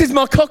one, this is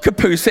my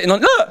cockapoo sitting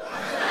on... Look,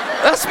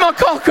 that's my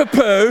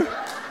cockapoo.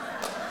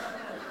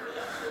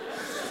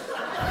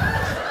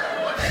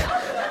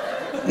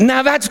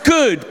 Now that's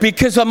good,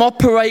 because I'm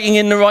operating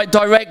in the right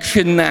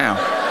direction now.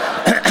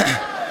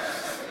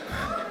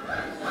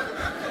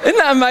 Isn't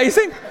that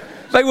amazing?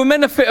 They were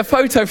meant to fit a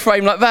photo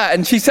frame like that.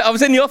 And she said, I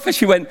was in the office,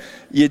 she went,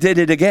 you did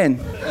it again.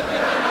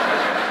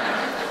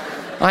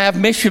 I have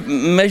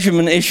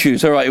measurement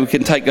issues. All right, we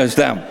can take those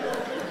down.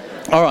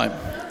 All right.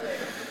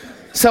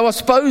 So I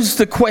suppose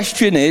the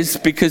question is,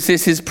 because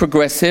this is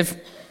progressive,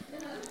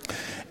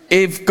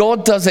 if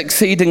God does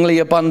exceedingly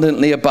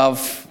abundantly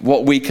above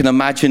what we can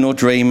imagine or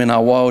dream in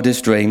our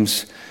wildest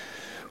dreams,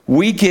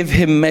 we give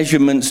him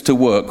measurements to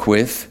work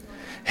with.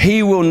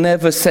 He will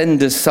never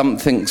send us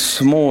something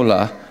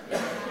smaller.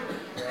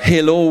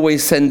 He'll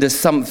always send us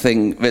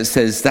something that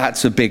says,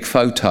 that's a big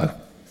photo.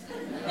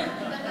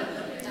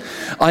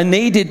 I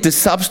needed the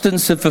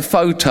substance of the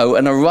photo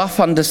and a rough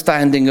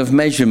understanding of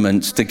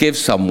measurements to give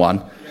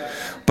someone.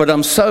 But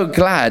I'm so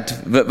glad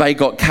that they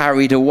got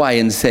carried away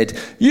and said,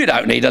 you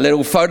don't need a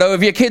little photo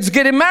of your kids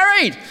getting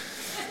married.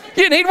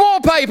 You need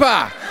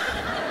wallpaper.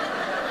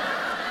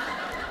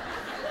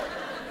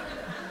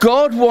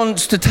 God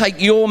wants to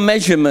take your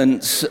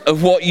measurements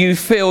of what you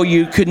feel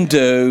you can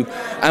do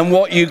and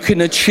what you can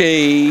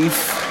achieve,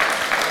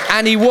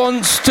 and he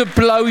wants to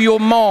blow your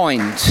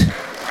mind.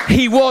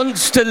 He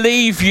wants to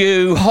leave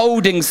you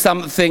holding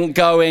something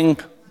going,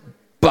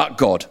 but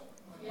God.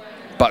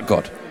 But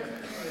God.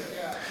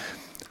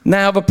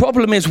 Now, the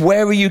problem is,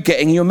 where are you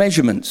getting your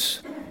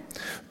measurements?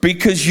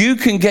 Because you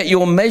can get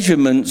your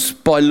measurements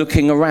by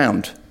looking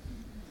around.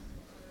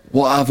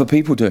 What are other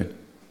people doing?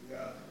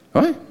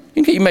 Right? You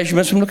can get your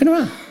measurements from looking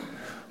around.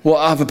 What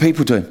are other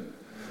people doing?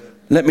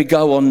 Let me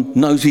go on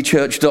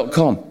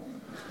nosychurch.com.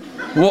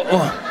 What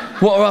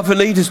are other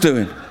leaders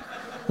doing?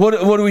 What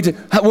do we do?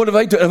 What are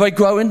they doing? Are they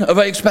growing? Are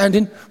they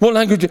expanding? What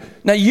language?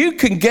 Now, you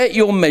can get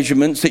your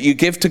measurements that you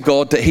give to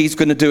God that he's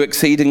going to do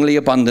exceedingly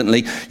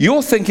abundantly.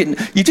 You're thinking,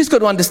 you just got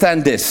to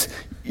understand this.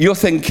 Your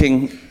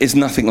thinking is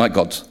nothing like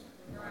God's.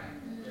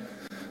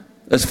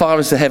 As far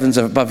as the heavens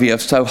are above the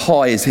earth, so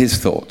high is his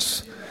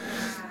thoughts.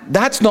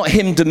 That's not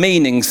him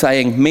demeaning,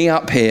 saying, me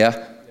up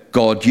here,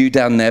 God, you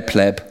down there,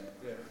 pleb.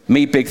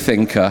 Me, big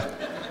thinker.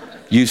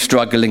 You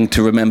struggling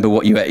to remember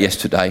what you ate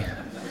yesterday.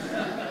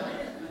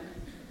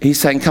 He's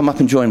saying, come up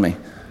and join me.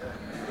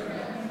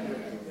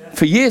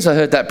 For years I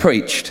heard that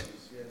preached.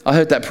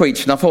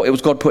 And I thought it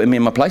was God putting me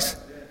in my place.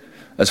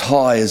 As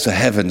high as the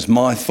heavens,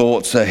 my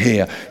thoughts are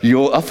here.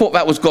 I thought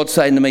that was God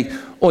saying to me,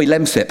 oi,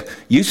 Lemsip,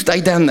 you stay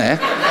down there.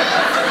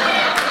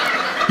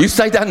 You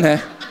stay down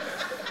there.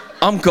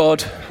 I'm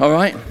God, all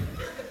right?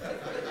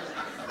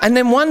 And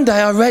then one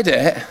day I read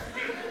it,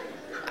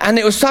 and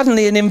it was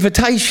suddenly an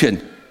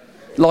invitation.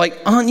 Like,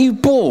 aren't you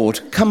bored?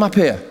 Come up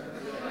here.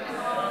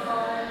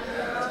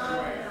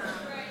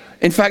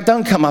 In fact,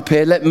 don't come up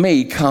here. Let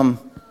me come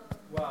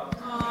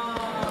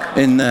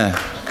in there.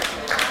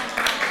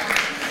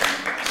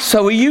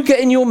 So are you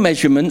getting your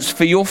measurements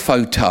for your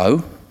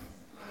photo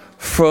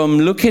from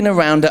looking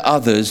around at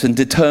others and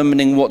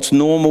determining what's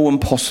normal and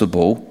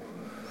possible?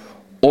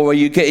 Or are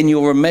you getting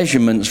your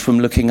measurements from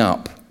looking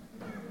up?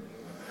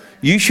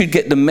 You should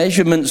get the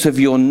measurements of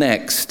your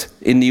next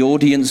in the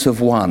audience of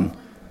one,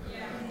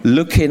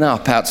 looking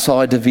up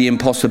outside of the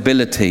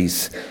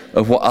impossibilities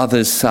of what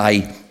others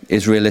say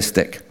is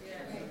realistic.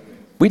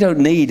 We don't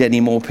need any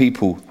more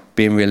people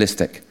being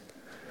realistic.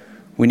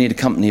 We need a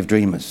company of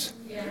dreamers.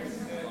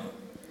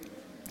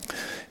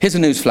 Here's a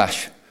news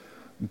flash.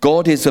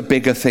 God is a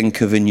bigger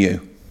thinker than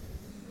you.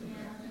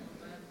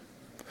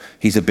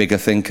 He's a bigger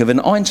thinker than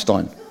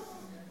Einstein.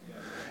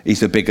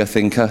 He's a bigger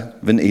thinker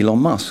than Elon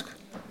Musk.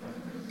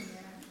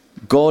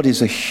 God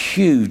is a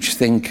huge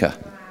thinker,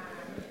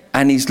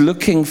 and he's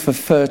looking for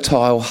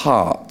fertile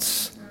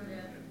hearts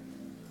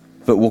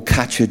that will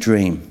catch a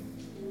dream.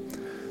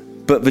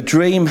 But the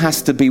dream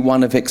has to be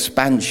one of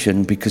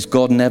expansion, because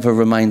God never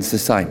remains the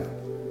same.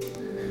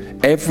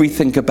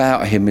 Everything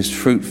about him is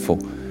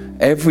fruitful.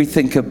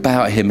 Everything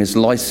about him is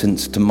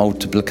licensed to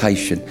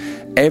multiplication.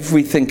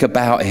 Everything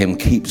about him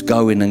keeps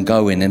going and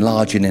going,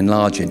 enlarging.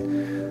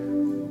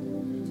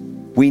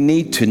 We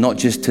need to, not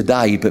just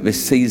today, but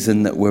this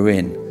season that we're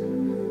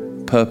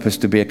in, purpose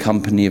to be a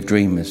company of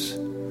dreamers.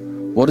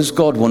 What does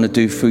God want to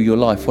do through your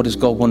life? What does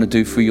God want to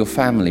do through your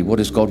family? What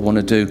does God want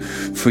to do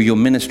through your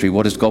ministry?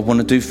 What does God want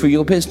to do through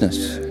your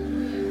business?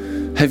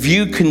 Have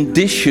you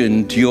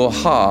conditioned your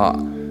heart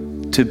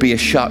to be a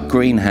shut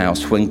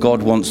greenhouse when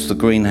God wants the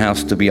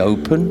greenhouse to be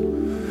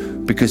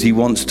open? Because he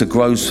wants to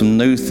grow some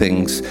new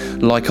things.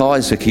 Like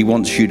Isaac, he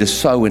wants you to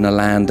sow in a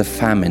land of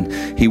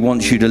famine. He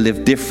wants you to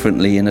live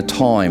differently in a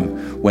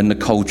time when the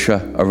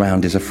culture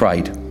around is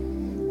afraid.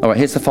 All right,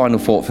 here's the final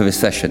thought for this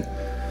session.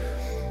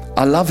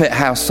 I love it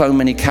how so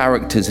many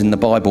characters in the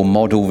Bible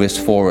model this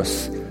for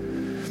us.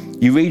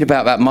 You read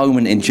about that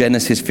moment in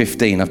Genesis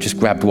 15, I've just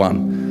grabbed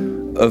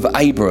one, of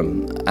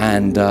Abram,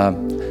 and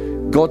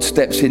God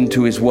steps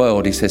into his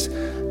world. He says,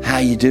 how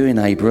you doing,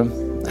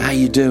 Abram? How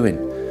you doing?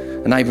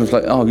 And Abram's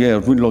like, oh yeah,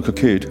 really like a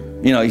kid.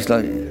 You know,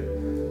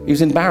 he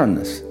was in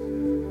barrenness.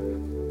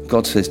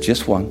 God says,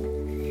 just one.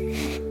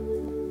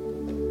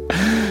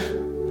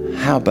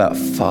 How about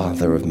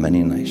father of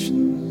many nations?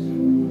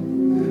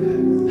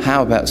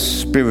 How about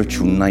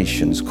spiritual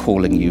nations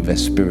calling you their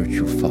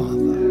spiritual father?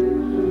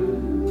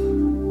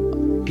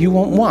 You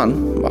want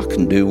one? I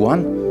can do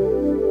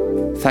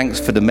one. Thanks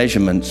for the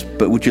measurements,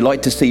 but would you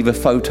like to see the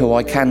photo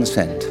I can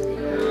send?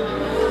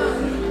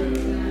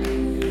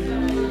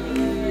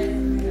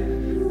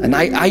 And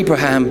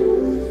Abraham,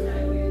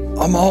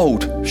 I'm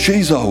old,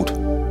 she's old.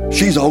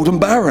 She's old and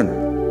barren.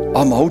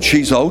 I'm old,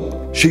 she's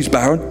old, she's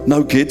barren,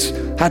 no kids.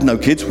 Had no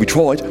kids, we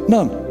tried,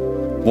 none.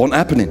 Wasn't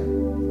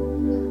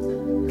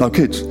happening. No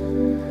kids.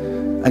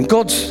 And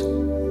God's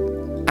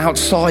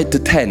outside the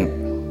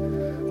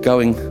tent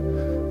going,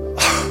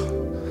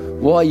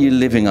 why are you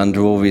living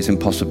under all these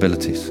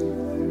impossibilities?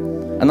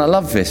 And I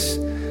love this.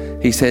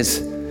 He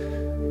says,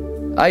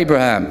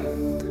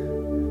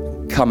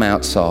 Abraham, come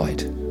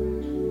outside.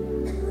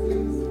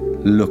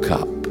 Look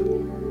up.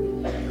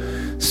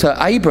 So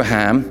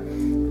Abraham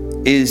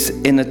is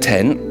in a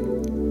tent,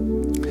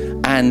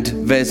 and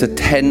there's a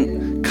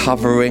tent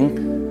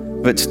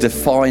covering that's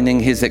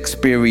defining his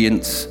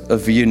experience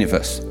of the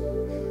universe.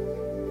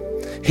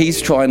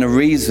 He's trying to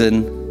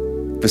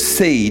reason the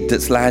seed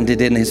that's landed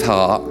in his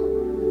heart,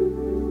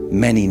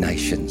 many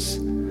nations,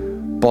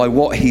 by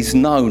what he's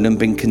known and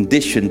been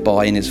conditioned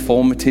by in his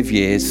formative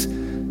years,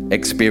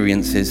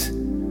 experiences.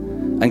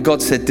 And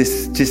God said,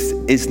 this just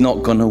is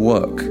not going to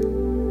work.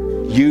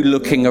 You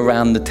looking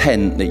around the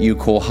tent that you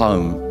call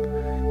home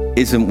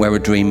isn't where a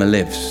dreamer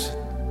lives.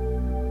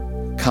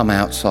 Come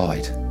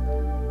outside.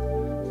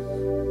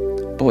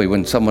 Boy,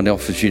 when someone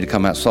offers you to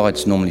come outside,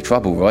 it's normally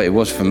trouble, right? It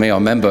was for me, I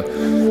remember.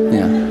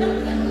 Yeah.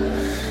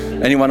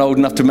 Anyone old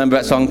enough to remember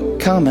that song?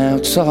 Come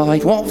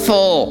outside. What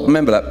for?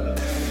 Remember that?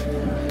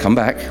 Come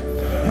back.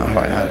 All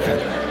right, okay.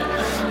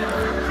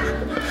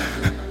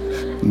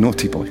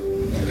 Naughty boy.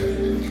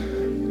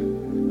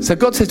 So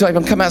God says to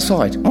Abraham, come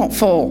outside. What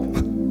for?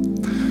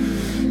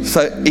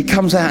 So he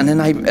comes out,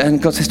 and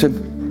God says to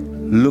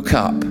him, look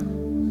up.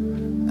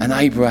 And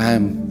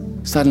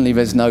Abraham, suddenly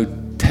there's no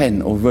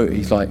tent or roof.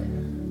 He's like,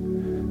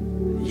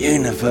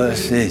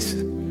 universes,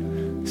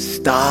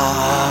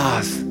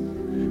 stars,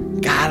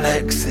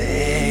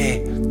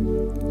 galaxy.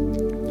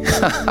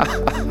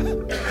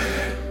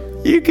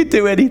 You could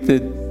do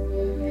anything.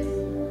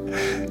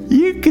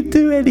 You could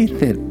do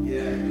anything.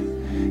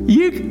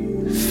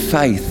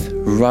 Faith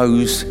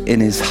rose in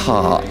his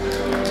heart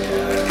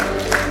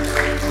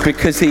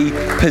because he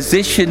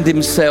positioned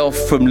himself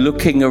from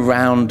looking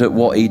around at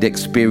what he'd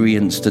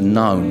experienced and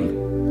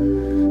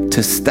known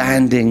to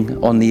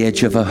standing on the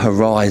edge of a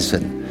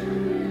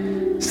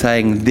horizon,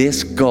 saying,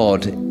 this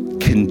God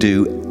can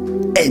do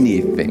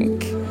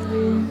anything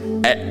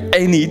at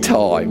any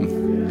time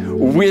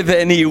with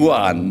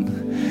anyone.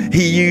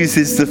 He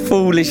uses the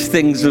foolish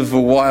things of the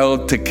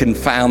world to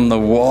confound the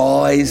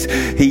wise.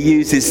 He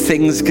uses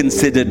things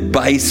considered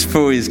base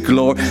for his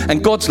glory.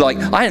 And God's like,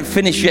 I ain't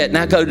finished yet.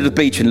 Now go to the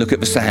beach and look at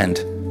the sand.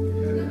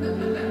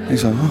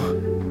 He's like, oh.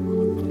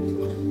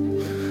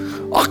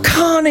 I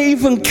can't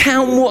even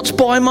count what's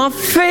by my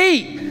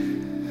feet.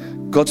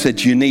 God said,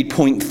 do you need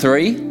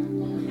 0.3?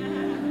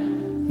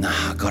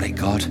 Nah, I got it,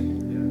 God.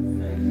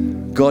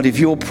 God, if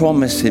you're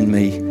promising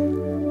me,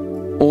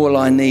 all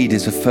I need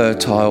is a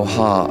fertile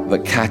heart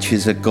that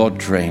catches a God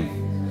dream.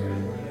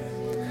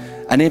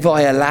 And if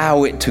I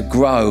allow it to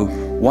grow,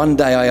 one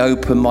day I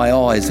open my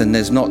eyes and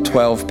there's not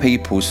 12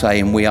 people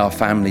saying we are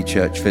Family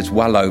Church, there's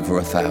well over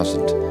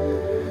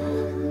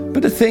 1,000.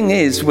 But the thing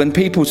is, when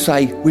people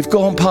say, we've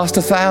gone past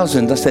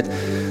 1,000, I said,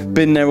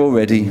 been there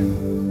already.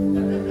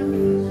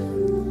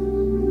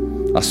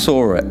 I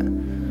saw it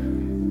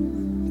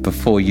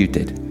before you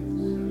did.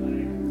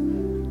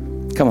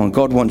 Come on,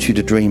 God wants you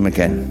to dream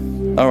again.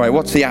 All right,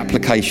 what's the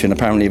application?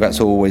 Apparently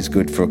that's always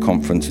good for a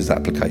conference, is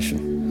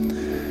application.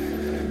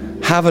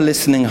 Have a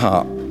listening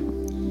heart.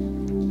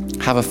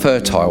 Have a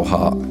fertile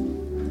heart.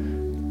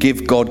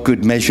 Give God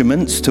good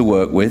measurements to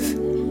work with.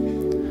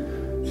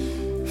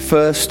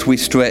 First, we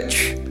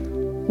stretch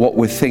what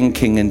we're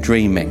thinking and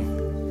dreaming.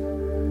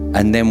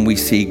 And then we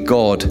see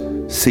God,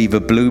 see the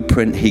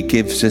blueprint he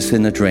gives us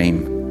in a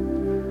dream,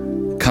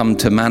 come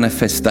to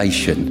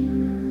manifestation.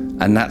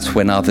 And that's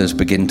when others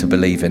begin to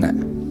believe in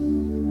it.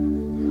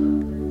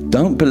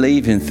 Don't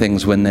believe in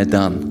things when they're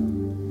done.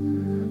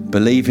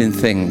 Believe in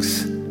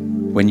things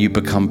when you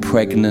become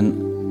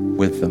pregnant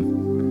with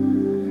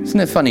them. Isn't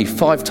it funny?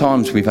 5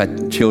 times we've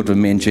had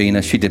children, me and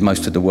Gina. She did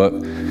most of the work.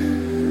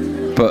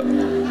 But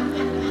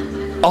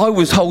I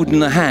was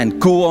holding her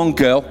hand. Go on,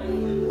 girl.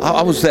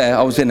 I was there.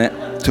 I was in it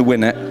to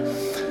win it.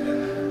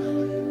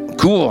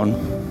 Go on.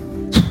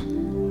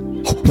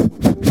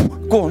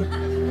 Go on.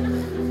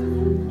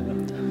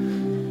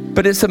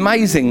 But it's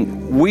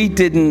amazing, we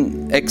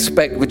didn't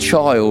expect the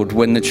child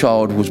when the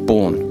child was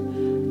born.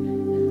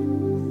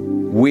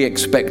 We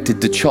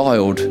expected the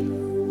child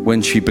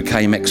when she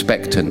became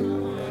expectant.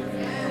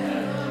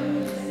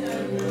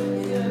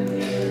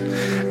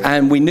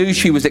 And we knew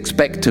she was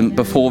expectant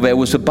before there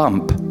was a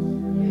bump.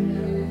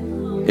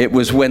 It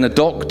was when a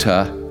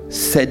doctor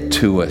said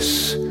to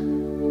us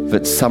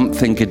that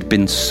something had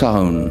been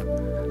sown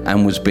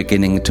and was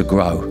beginning to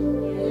grow.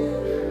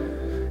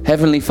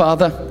 Heavenly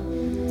Father,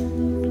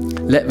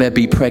 let there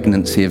be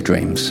pregnancy of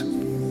dreams.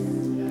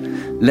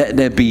 Let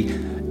there be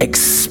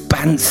expansion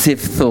expansive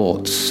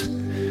thoughts.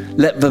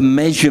 Let the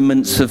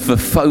measurements of the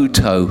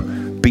photo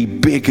be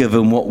bigger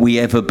than what we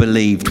ever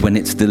believed when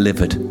it's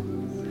delivered.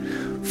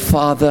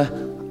 Father,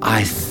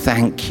 I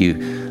thank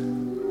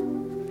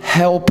you.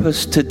 Help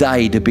us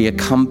today to be a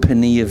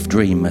company of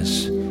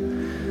dreamers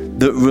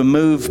that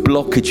remove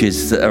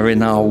blockages that are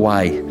in our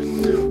way.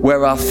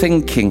 Where our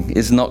thinking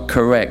is not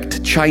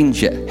correct,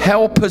 change it.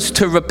 Help us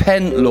to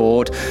repent,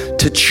 Lord,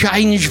 to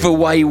change the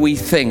way we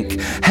think.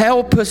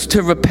 Help us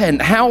to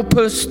repent. Help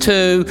us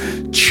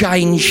to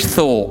change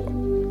thought,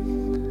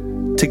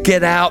 to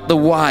get out the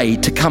way,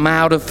 to come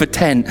out of the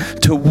tent,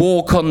 to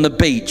walk on the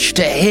beach,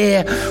 to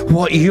hear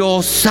what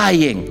you're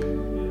saying.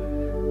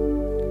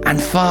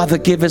 And Father,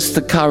 give us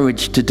the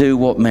courage to do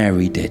what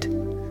Mary did.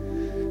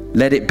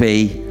 Let it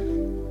be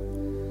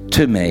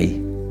to me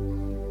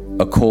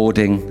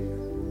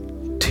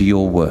according to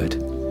your word.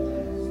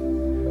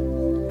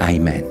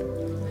 Amen.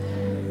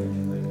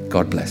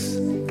 God bless.